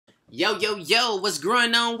Yo, yo, yo, what's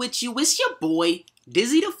going on with you? It's your boy,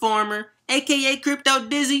 DizzyTheFarmer, aka Crypto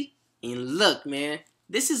Dizzy. And look, man,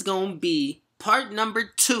 this is going to be part number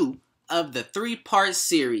 2 of the 3-part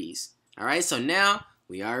series. Alright, so now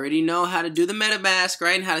we already know how to do the MetaMask,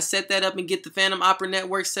 right? And how to set that up and get the Fantom Opera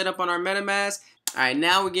network set up on our MetaMask. Alright,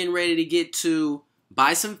 now we're getting ready to get to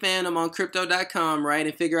buy some Fantom on Crypto.com, right?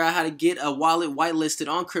 And figure out how to get a wallet whitelisted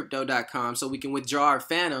on Crypto.com so we can withdraw our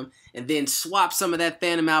Fantom and then swap some of that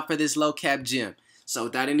Fantom out for this low cap gem. So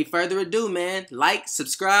without any further ado, man, like,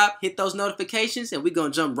 subscribe, hit those notifications, and we're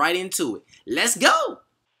going to jump right into it. Let's go!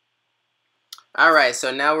 Alright,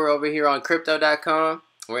 so now we're over here on Crypto.com.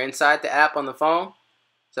 We're inside the app on the phone.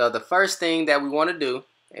 So the first thing that we want to do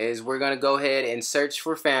is we're going to go ahead and search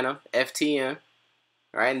for Fantom, FTM.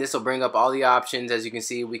 Alright, and this will bring up all the options. As you can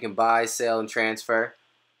see, we can buy, sell, and transfer.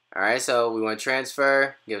 Alright, so we want to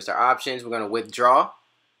transfer, give us our options. We're going to withdraw.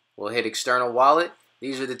 We'll hit external wallet.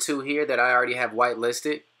 These are the two here that I already have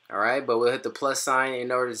whitelisted. Alright, but we'll hit the plus sign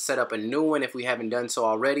in order to set up a new one if we haven't done so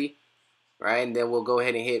already. Alright, and then we'll go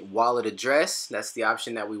ahead and hit wallet address. That's the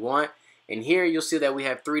option that we want. And here you'll see that we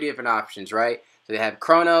have 3 different options, right? So they have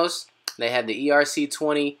Chronos, they have the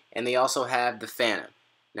ERC20, and they also have the Fantom.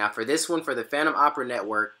 Now for this one, for the Fantom Opera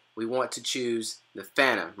network, we want to choose the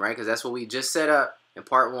Fantom, right? Because that's what we just set up in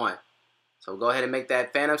part 1. So we'll go ahead and make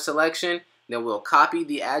that Fantom selection. Then we'll copy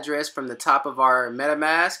the address from the top of our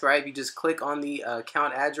MetaMask, right? If you just click on the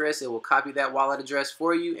account address, it will copy that wallet address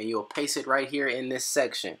for you, and you'll paste it right here in this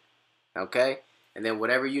section, okay? And then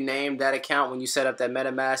whatever you name that account when you set up that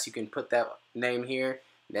MetaMask, you can put that name here.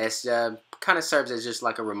 That's kind of serves as just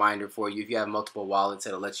like a reminder for you. If you have multiple wallets,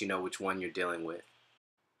 it'll let you know which one you're dealing with.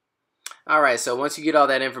 Alright, so once you get all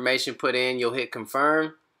that information put in, you'll hit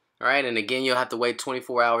confirm. Alright, and again, you'll have to wait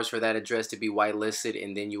 24 hours for that address to be whitelisted,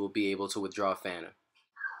 and then you will be able to withdraw Fantom.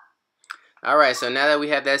 Alright, so now that we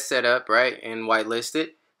have that set up, right, and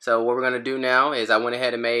whitelisted, so what we're going to do now is I went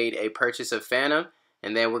ahead and made a purchase of Fantom,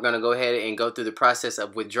 and then we're going to go ahead and go through the process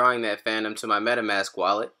of withdrawing that Fantom to my MetaMask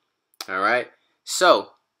wallet. Alright,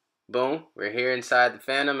 so, boom, we're here inside the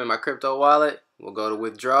Fantom in my crypto wallet. We'll go to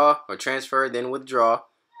withdraw or transfer, then withdraw.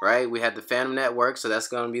 Right, we have the Fantom network, so that's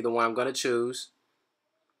going to be the one I'm going to choose.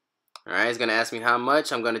 Alright, it's going to ask me how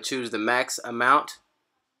much. I'm going to choose the max amount.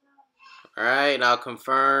 Alright, and I'll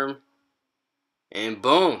confirm. And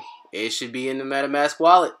boom, it should be in the MetaMask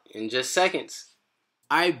wallet in just seconds.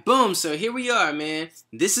 Alright, boom, so here we are, man.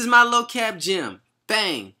 This is my low cap gem.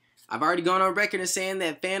 Bang! I've already gone on record and saying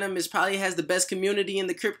that Fantom probably has the best community in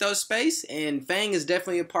the crypto space, and FANG is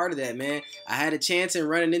definitely a part of that, man. I had a chance in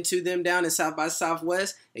running into them down in South by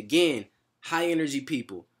Southwest. Again, high energy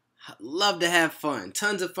people. Love to have fun.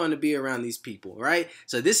 Tons of fun to be around these people, right?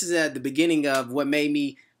 So this is at the beginning of what made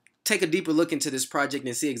me take a deeper look into this project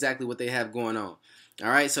and see exactly what they have going on. All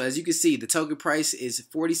right, so as you can see, the token price is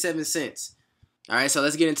 47 cents. All right, so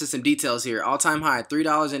let's get into some details here. All-time high,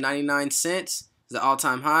 $3.99. The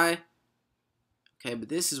all-time high. Okay, but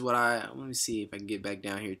this is what let me see if I can get back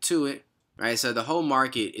down here to it. All right, so the whole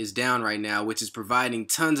market is down right now, which is providing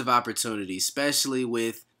tons of opportunities, especially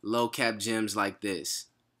with low cap gems like this.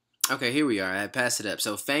 Okay, here we are. I passed it up.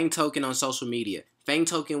 So FANG token on social media. FANG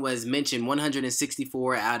token was mentioned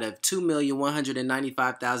 164 out of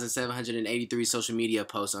 2,195,783 social media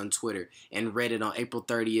posts on Twitter and Reddit on April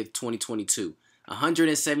 30th, 2022.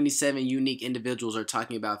 177 unique individuals are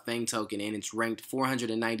talking about FANG token, and it's ranked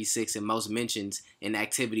 496 in most mentions and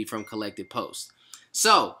activity from collected posts.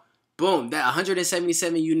 So, boom, that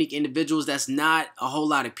 177 unique individuals, that's not a whole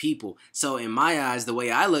lot of people. So in my eyes, the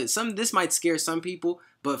way I look, this might scare some people,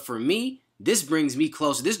 but for me, this brings me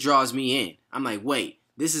closer. This draws me in. I'm like, wait,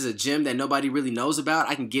 this is a gem that nobody really knows about.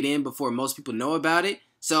 I can get in before most people know about it.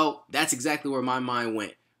 So that's exactly where my mind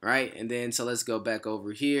went, right? And then, so let's go back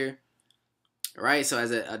over here. Right, so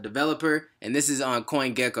as a developer, and this is on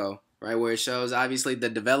CoinGecko, right, where it shows obviously the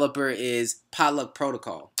developer is Potluck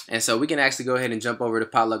Protocol. And so we can actually go ahead and jump over to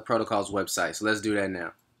Potluck Protocol's website. So let's do that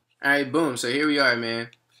now. All right, boom. So here we are, man.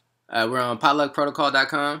 We're on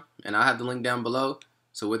potluckprotocol.com, and I'll have the link down below.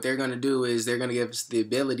 So what they're going to do is they're going to give us the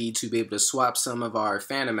ability to be able to swap some of our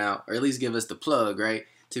Fantom out, or at least give us the plug, right,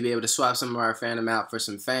 to be able to swap some of our Fantom out for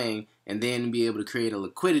some FANG, and then be able to create a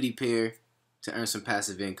liquidity pair to earn some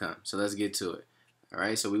passive income. So let's get to it.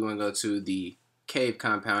 Alright, so we want to go to the Cave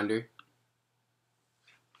Compounder.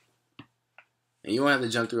 And you won't have to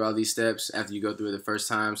jump through all these steps after you go through it the first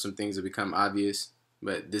time. Some things will become obvious,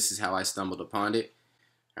 but this is how I stumbled upon it.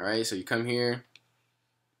 Alright, so you come here.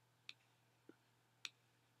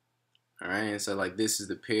 Alright, and so like this is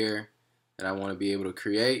the pair that I want to be able to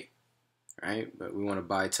create. Alright, but we want to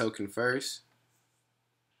buy token first.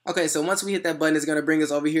 Okay, so once we hit that button, it's going to bring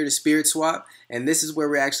us over here to Spirit Swap, and this is where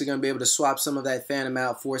we're actually going to be able to swap some of that Fantom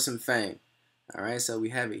out for some FANG. All right, so we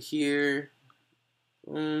have it here.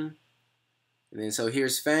 Boom. And then so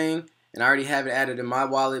here's FANG, and I already have it added in my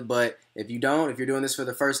wallet, but if you're doing this for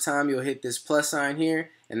the first time, you'll hit this plus sign here,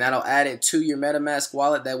 and that'll add it to your MetaMask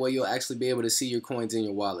wallet. That way you'll actually be able to see your coins in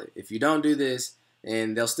your wallet. If you don't do this,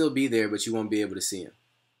 then they'll still be there, but you won't be able to see them.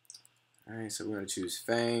 All right, so we're going to choose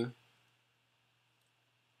FANG.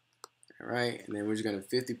 All right, and then we're just going to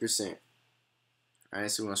 50%. All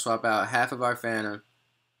right, so we're going to swap out half of our Fantom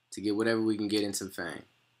to get whatever we can get in some FANG.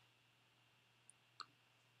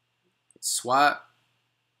 Swap.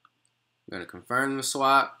 I'm going to confirm the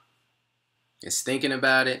swap. It's thinking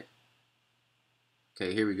about it.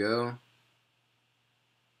 Okay, here we go.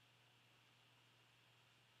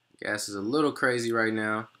 Gas is a little crazy right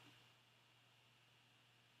now.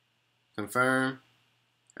 Confirm.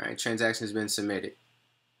 All right, transaction has been submitted.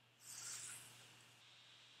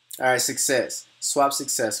 All right, success. Swap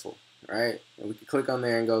successful. All right, and we can click on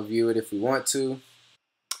there and go view it if we want to.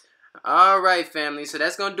 All right, family. So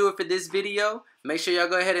that's going to do it for this video. Make sure y'all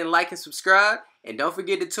go ahead and like and subscribe. And don't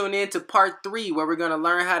forget to tune in to part 3 where we're going to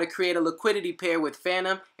learn how to create a liquidity pair with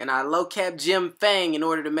Fantom and our low-cap gem FANG in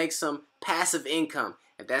order to make some passive income.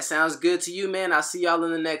 If that sounds good to you, man, I'll see y'all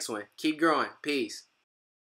in the next one. Keep growing. Peace.